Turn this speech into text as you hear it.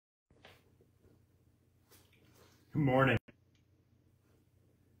Good morning.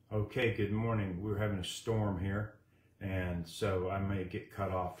 Okay, good morning. We're having a storm here, and so I may get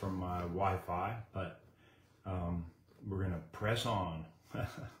cut off from my Wi-Fi, but we're going to press on.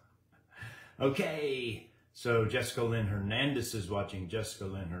 Okay, so Jessica Lynn Hernandez is watching. Jessica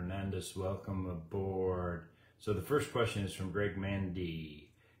Lynn Hernandez, welcome aboard. So the first question is from Greg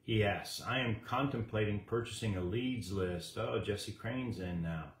Mandy. He asks, I am contemplating purchasing a leads list. Oh, Jesse Crane's in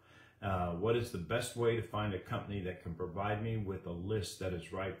now. What is the best way to find a company that can provide me with a list that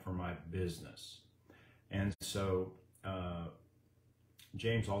is right for my business? And so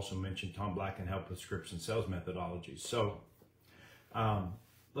James also mentioned Tom Black can help with scripts and sales methodologies. So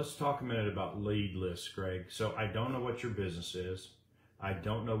let's talk a minute about lead lists, Greg. So I don't know what your business is. I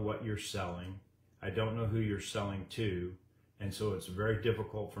don't know what you're selling. I don't know who you're selling to. And so it's very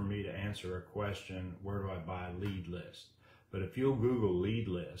difficult for me to answer a question, where do I buy a lead list? But if you'll Google lead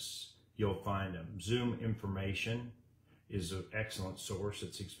lists, you'll find them. Zoom Information is an excellent source.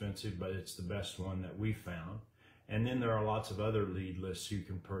 It's expensive, but it's the best one that we found. And then there are lots of other lead lists you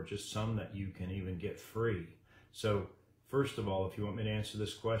can purchase, some that you can even get free. So first of all, if you want me to answer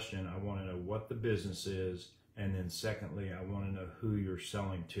this question, I want to know what the business is. And then secondly, I want to know who you're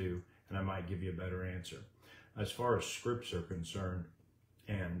selling to, and I might give you a better answer. As far as scripts are concerned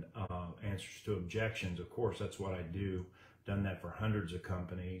and answers to objections, of course, that's what I do. Done that for hundreds of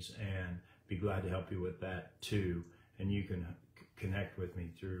companies, and be glad to help you with that too. And you can connect with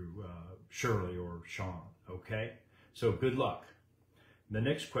me through Shirley or Sean, okay? So good luck. The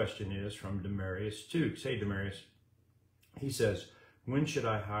next question is from Demarius Tukes. Hey, Demarius. He says, when should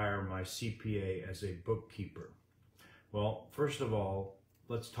I hire my CPA as a bookkeeper? Well, first of all,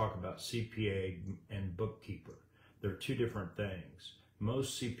 let's talk about CPA and bookkeeper. They're two different things.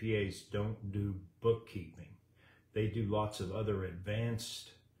 Most CPAs don't do bookkeeping. They do lots of other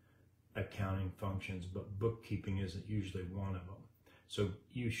advanced accounting functions, but bookkeeping isn't usually one of them. So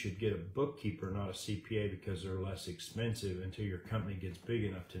you should get a bookkeeper, not a CPA, because they're less expensive until your company gets big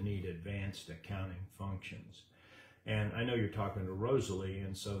enough to need advanced accounting functions. And I know you're talking to Rosalie,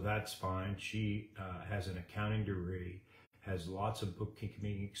 and so that's fine. She has an accounting degree, has lots of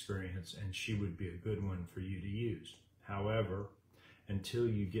bookkeeping experience, and she would be a good one for you to use. However, until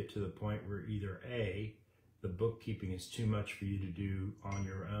you get to the point where either A, the bookkeeping is too much for you to do on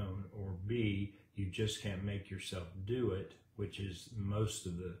your own, or B, you just can't make yourself do it, which is most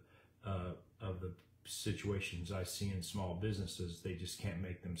of the situations I see in small businesses. They just can't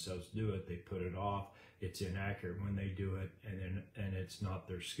make themselves do it. They put it off. It's inaccurate when they do it, and it's not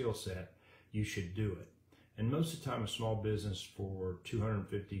their skill set. You should do it. And most of the time, a small business for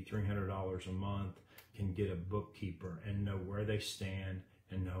 $250, $300 a month can get a bookkeeper and know where they stand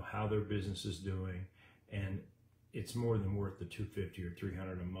and know how their business is doing. And it's more than worth the $250 or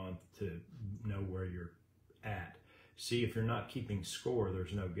 $300 a month to know where you're at. See, if you're not keeping score,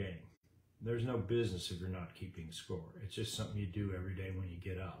 there's no game. There's no business if you're not keeping score. It's just something you do every day when you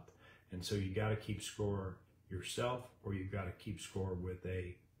get up. And so you got to keep score yourself, or you got to keep score with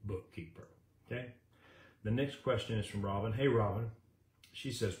a bookkeeper. Okay? The next question is from Robin. Hey, Robin.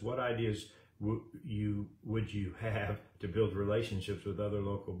 She says, what ideas would you have to build relationships with other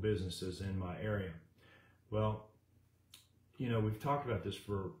local businesses in my area? Well, you know, we've talked about this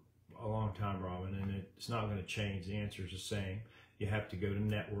for a long time, Robin, and it's not going to change. The answer is the same. You have to go to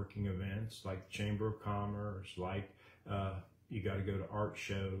networking events like the Chamber of Commerce, like you got to go to art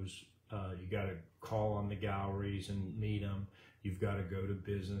shows. You got to call on the galleries and meet them. You've got to go to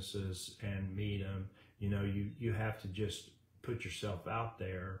businesses and meet them. You know, you have to just put yourself out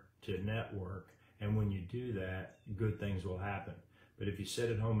there to network. And when you do that, good things will happen. But if you sit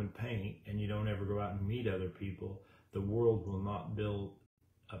at home and paint and you don't ever go out and meet other people, the world will not build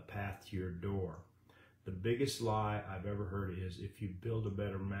a path to your door. The biggest lie I've ever heard is, if you build a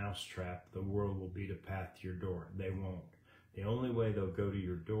better mousetrap, the world will beat a path to your door. They won't. The only way they'll go to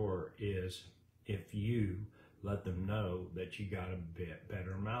your door is if you let them know that you got a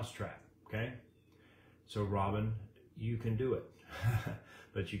better mousetrap, okay? So Robin, you can do it,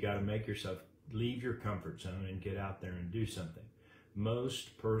 but you got to make yourself leave your comfort zone and get out there and do something.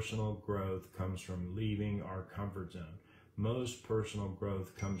 Most personal growth comes from leaving our comfort zone. Most personal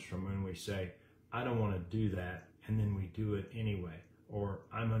growth comes from when we say, I don't want to do that, and then we do it anyway. Or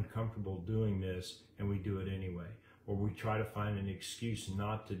I'm uncomfortable doing this, and we do it anyway. Or we try to find an excuse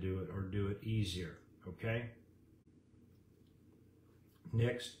not to do it or do it easier, okay?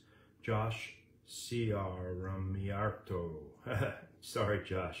 Next, Josh Ciaramiarto. Sorry,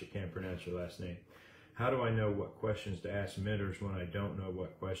 Josh, I can't pronounce your last name. How do I know what questions to ask mentors when I don't know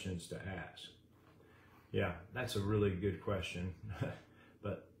what questions to ask? Yeah, that's a really good question.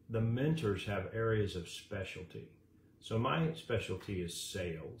 But the mentors have areas of specialty. So my specialty is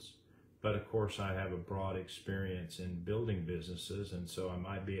sales, but of course I have a broad experience in building businesses, and so I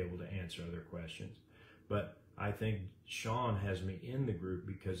might be able to answer other questions. But I think Sean has me in the group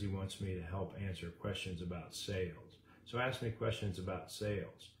because he wants me to help answer questions about sales. So ask me questions about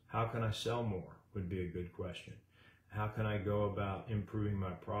sales. How can I sell more would be a good question. How can I go about improving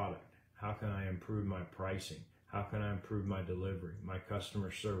my product? How can I improve my pricing? How can I improve my delivery, my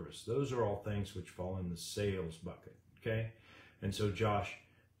customer service? Those are all things which fall in the sales bucket, okay? And so Josh,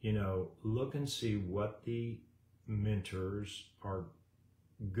 look and see what the mentors are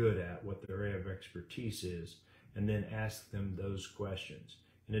good at, what their area of expertise is, and then ask them those questions.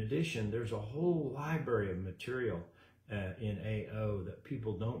 In addition, there's a whole library of material in AO that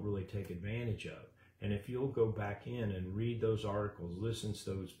people don't really take advantage of. And if you'll go back in and read those articles, listen to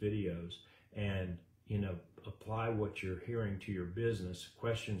those videos, and apply what you're hearing to your business,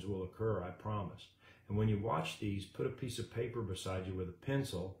 questions will occur, I promise. And when you watch these, put a piece of paper beside you with a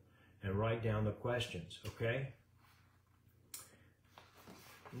pencil and write down the questions, okay?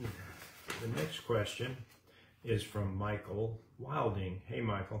 The next question is from Michael Wilding. Hey,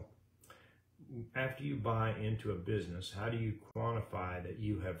 Michael. After you buy into a business, how do you quantify that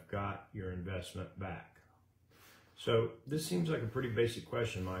you have got your investment back? So this seems like a pretty basic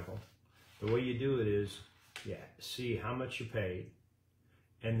question, Michael. The way you do it is, see how much you paid,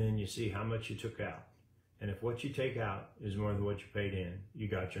 and then you see how much you took out. And if what you take out is more than what you paid in, you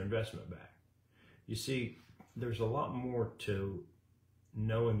got your investment back. You see, there's a lot more to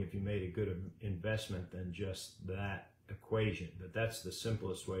knowing if you made a good investment than just that equation, but that's the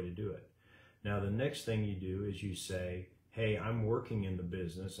simplest way to do it. Now, the next thing you do is you say, hey, I'm working in the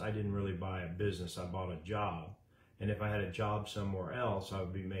business. I didn't really buy a business, I bought a job. And if I had a job somewhere else, I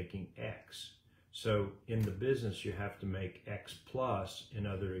would be making X. So in the business, you have to make X plus in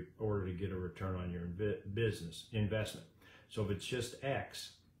order to get a return on your business investment. So if it's just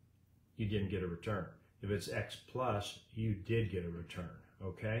X, you didn't get a return. If it's X plus, you did get a return,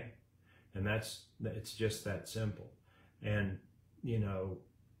 okay? And it's just that simple. And,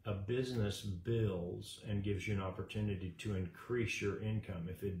 a business builds and gives you an opportunity to increase your income.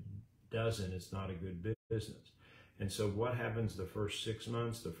 If it doesn't, it's not a good business. And so what happens the first 6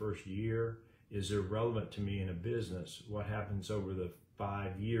 months, the first year, is irrelevant to me in a business. What happens over the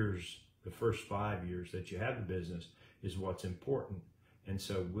 5 years, the first 5 years that you have the business, is what's important. And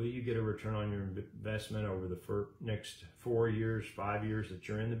so will you get a return on your investment over the next 4 years, 5 years that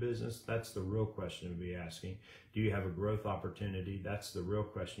you're in the business? That's the real question to be asking. Do you have a growth opportunity? That's the real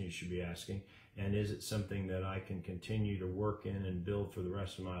question you should be asking. And is it something that I can continue to work in and build for the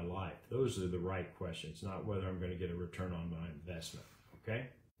rest of my life? Those are the right questions, not whether I'm going to get a return on my investment, okay?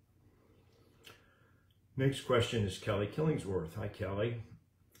 Next question is Kelly Killingsworth. Hi, Kelly.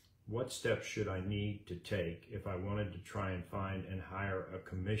 What steps should I need to take if I wanted to try and find and hire a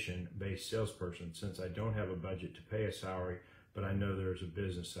commission-based salesperson, since I don't have a budget to pay a salary, but I know there's a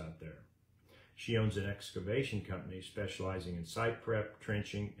business out there? She owns an excavation company specializing in site prep,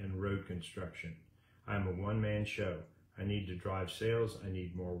 trenching, and road construction. I am a one-man show. I need to drive sales. I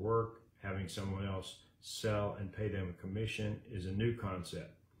need more work. Having someone else sell and pay them a commission is a new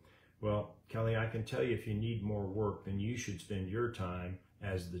concept. Well, Kelly, I can tell you, if you need more work, then you should spend your time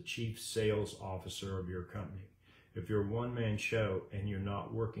as the chief sales officer of your company. If you're a one-man show and you're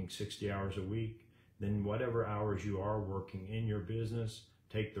not working 60 hours a week, then whatever hours you are working in your business,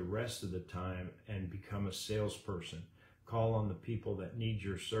 take the rest of the time and become a salesperson. Call on the people that need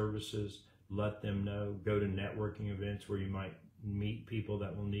your services, let them know, go to networking events where you might meet people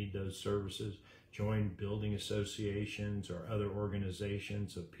that will need those services, join building associations or other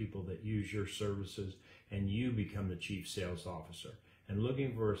organizations of people that use your services, and you become the chief sales officer. And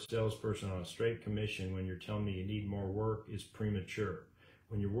looking for a salesperson on a straight commission when you're telling me you need more work is premature.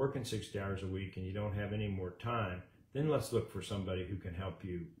 When you're working 60 hours a week and you don't have any more time, then let's look for somebody who can help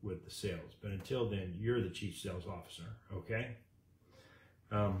you with the sales. But until then, you're the chief sales officer, okay?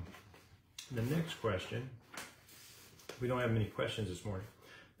 The next question, we don't have many questions this morning.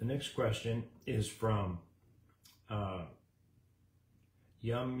 The next question is from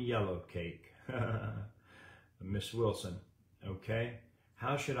Yum Yellow Cake, Miss Wilson. Okay,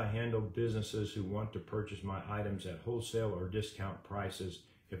 how should I handle businesses who want to purchase my items at wholesale or discount prices?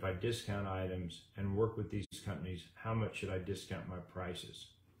 If I discount items and work with these companies, how much should I discount my prices?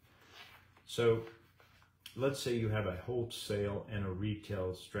 So let's say you have a wholesale and a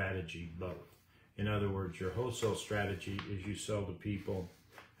retail strategy both. In other words, your wholesale strategy is you sell to people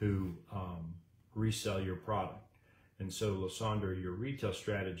who resell your product. And so, Lysandra, your retail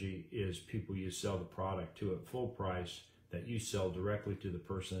strategy is people you sell the product to at full price that you sell directly to the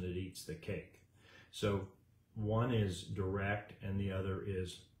person that eats the cake. So one is direct and the other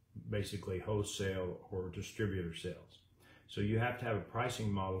is basically wholesale or distributor sales. So you have to have a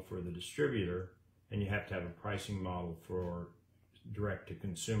pricing model for the distributor, and you have to have a pricing model for direct to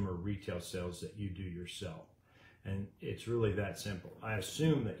consumer retail sales that you do yourself. And it's really that simple. I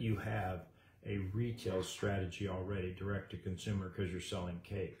assume that you have a retail strategy already, direct to consumer, because you're selling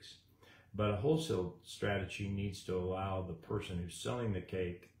cakes. But a wholesale strategy needs to allow the person who's selling the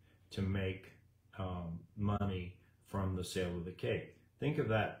cake to make money from the sale of the cake. Think of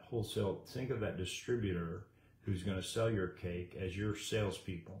that wholesale, think of that distributor who's going to sell your cake as your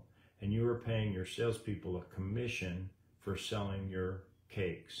salespeople, and you are paying your salespeople a commission for selling your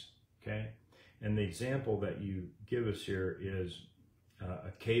cakes, okay? And the example that you give us here is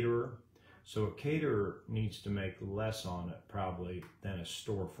a caterer. So a caterer needs to make less on it probably than a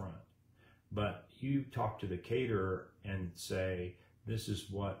storefront. But you talk to the caterer and say, this is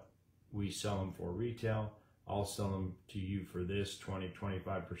what we sell them for retail. I'll sell them to you for this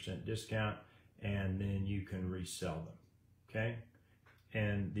 20-25% discount, and then you can resell them, okay?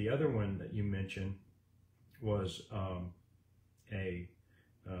 And the other one that you mentioned was a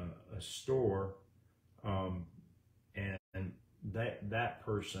store, and that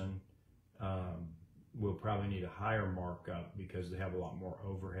person will probably need a higher markup because they have a lot more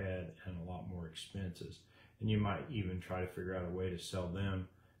overhead and a lot more expenses. And you might even try to figure out a way to sell them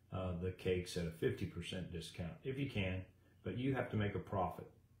the cakes at a 50% discount, if you can, but you have to make a profit.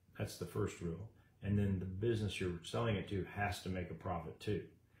 That's the first rule. And then the business you're selling it to has to make a profit too.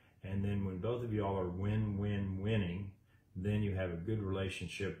 And then when both of y'all are win-win-winning, then you have a good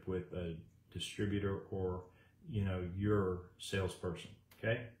relationship with a distributor or, you know, your salesperson,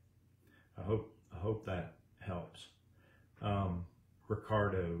 okay? I hope that helps.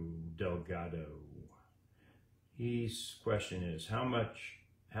 Ricardo Delgado, his question is,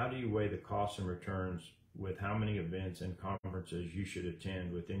 how do you weigh the costs and returns with how many events and conferences you should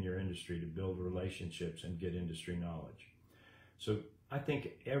attend within your industry to build relationships and get industry knowledge? So I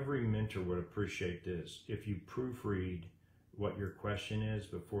think every mentor would appreciate this if you proofread what your question is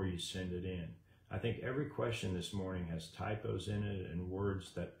before you send it in. I think every question this morning has typos in it and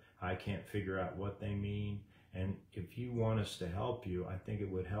words that I can't figure out what they mean. And if you want us to help you, I think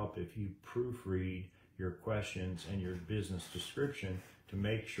it would help if you proofread your questions and your business description to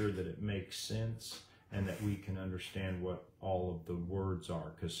make sure that it makes sense and that we can understand what all of the words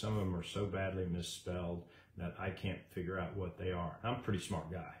are, because some of them are so badly misspelled that I can't figure out what they are. I'm a pretty smart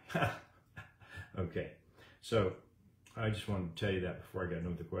guy. Okay, so I just wanted to tell you that before I got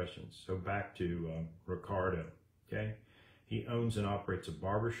into the questions. So back to Ricardo, okay? He owns and operates a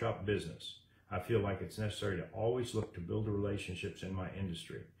barbershop business. I feel like it's necessary to always look to build relationships in my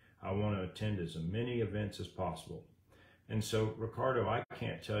industry. I want to attend as many events as possible. And so, Ricardo, I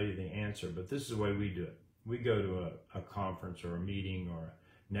can't tell you the answer, but this is the way we do it. We go to a conference or a meeting or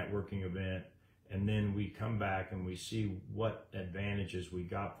a networking event, and then we come back and we see what advantages we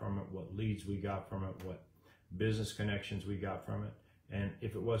got from it, what leads we got from it, what business connections we got from it. And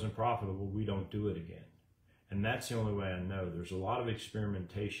if it wasn't profitable, we don't do it again. And that's the only way I know. There's a lot of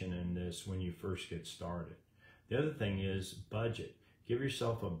experimentation in this when you first get started. The other thing is budget. Give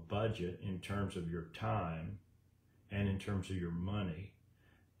yourself a budget in terms of your time and in terms of your money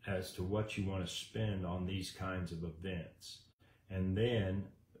as to what you want to spend on these kinds of events. And then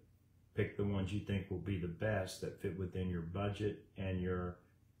pick the ones you think will be the best that fit within your budget and your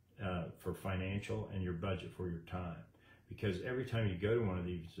for financial and your budget for your time. Because every time you go to one of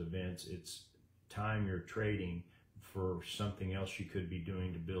these events, it's time you're trading for something else you could be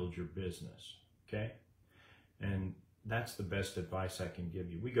doing to build your business, okay? And that's the best advice I can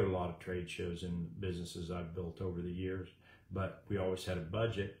give you. We go to a lot of trade shows in businesses I've built over the years, but we always had a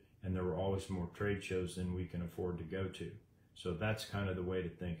budget and there were always more trade shows than we can afford to go to. So that's kind of the way to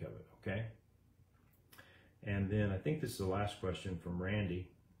think of it, okay? And then I think this is the last question from Randy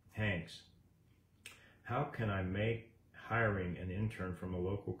Hanks. How can I make hiring an intern from a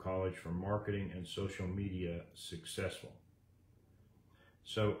local college for marketing and social media successful?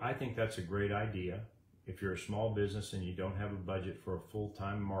 So I think that's a great idea. If you're a small business and you don't have a budget for a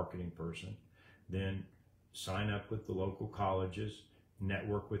full-time marketing person, then sign up with the local colleges,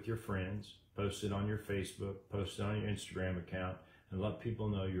 network with your friends, post it on your Facebook, post it on your Instagram account, and let people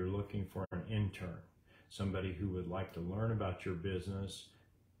know you're looking for an intern, somebody who would like to learn about your business,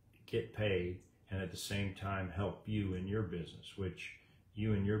 get paid, and at the same time help you in your business, which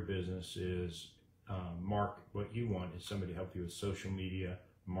you in your business is what you want is somebody to help you with social media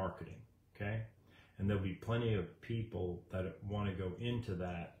marketing, okay? And there'll be plenty of people that want to go into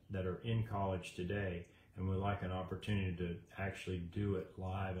that are in college today and would like an opportunity to actually do it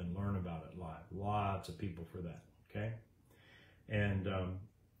live and learn about it live. Lots of people for that, okay? And,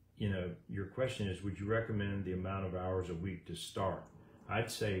 your question is, would you recommend the amount of hours a week to start?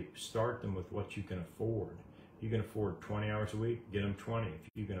 I'd say start them with what you can afford. If you can afford 20 hours a week, get them 20. If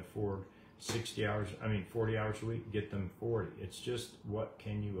you can afford 40 hours a week, get them 40. It's just what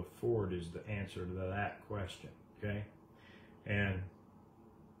can you afford is the answer to that question, okay? And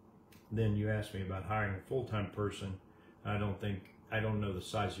then you asked me about hiring a full-time person. I don't know the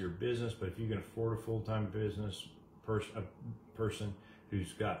size of your business, but if you can afford a full-time business person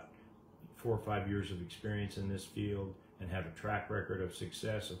who's got 4 or 5 years of experience in this field and have a track record of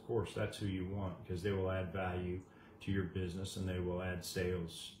success, of course, that's who you want, because they will add value to your business and they will add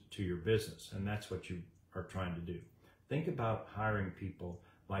sales to your business. And that's what you are trying to do. Think about hiring people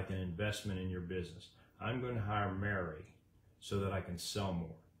like an investment in your business. I'm going to hire Mary so that I can sell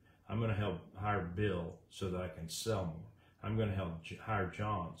more. I'm going to help hire Bill so that I can sell more. I'm going to help hire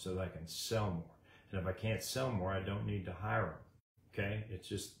John so that I can sell more. And if I can't sell more, I don't need to hire him. Okay?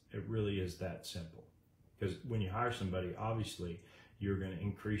 It really is that simple. Because when you hire somebody, obviously, you're going to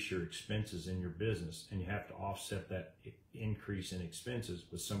increase your expenses in your business, and you have to offset that increase in expenses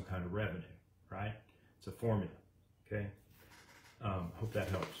with some kind of revenue, right? It's a formula, okay? Hope that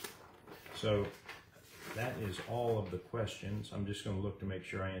helps. So that is all of the questions. I'm just going to look to make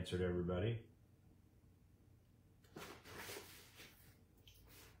sure I answered everybody.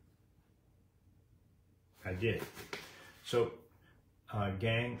 I did. So,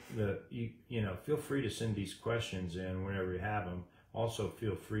 gang, feel free to send these questions in whenever you have them. Also,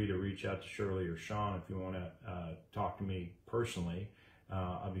 feel free to reach out to Shirley or Sean if you want to talk to me personally.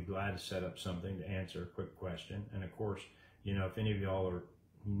 I'll be glad to set up something to answer a quick question. And of course, if any of y'all are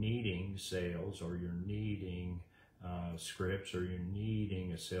needing sales, or you're needing scripts, or you're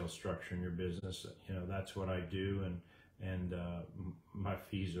needing a sales structure in your business, that's what I do. And my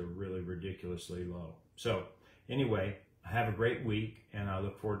fees are really ridiculously low. So anyway, have a great week, and I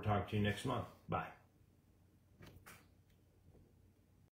look forward to talking to you next month. Bye.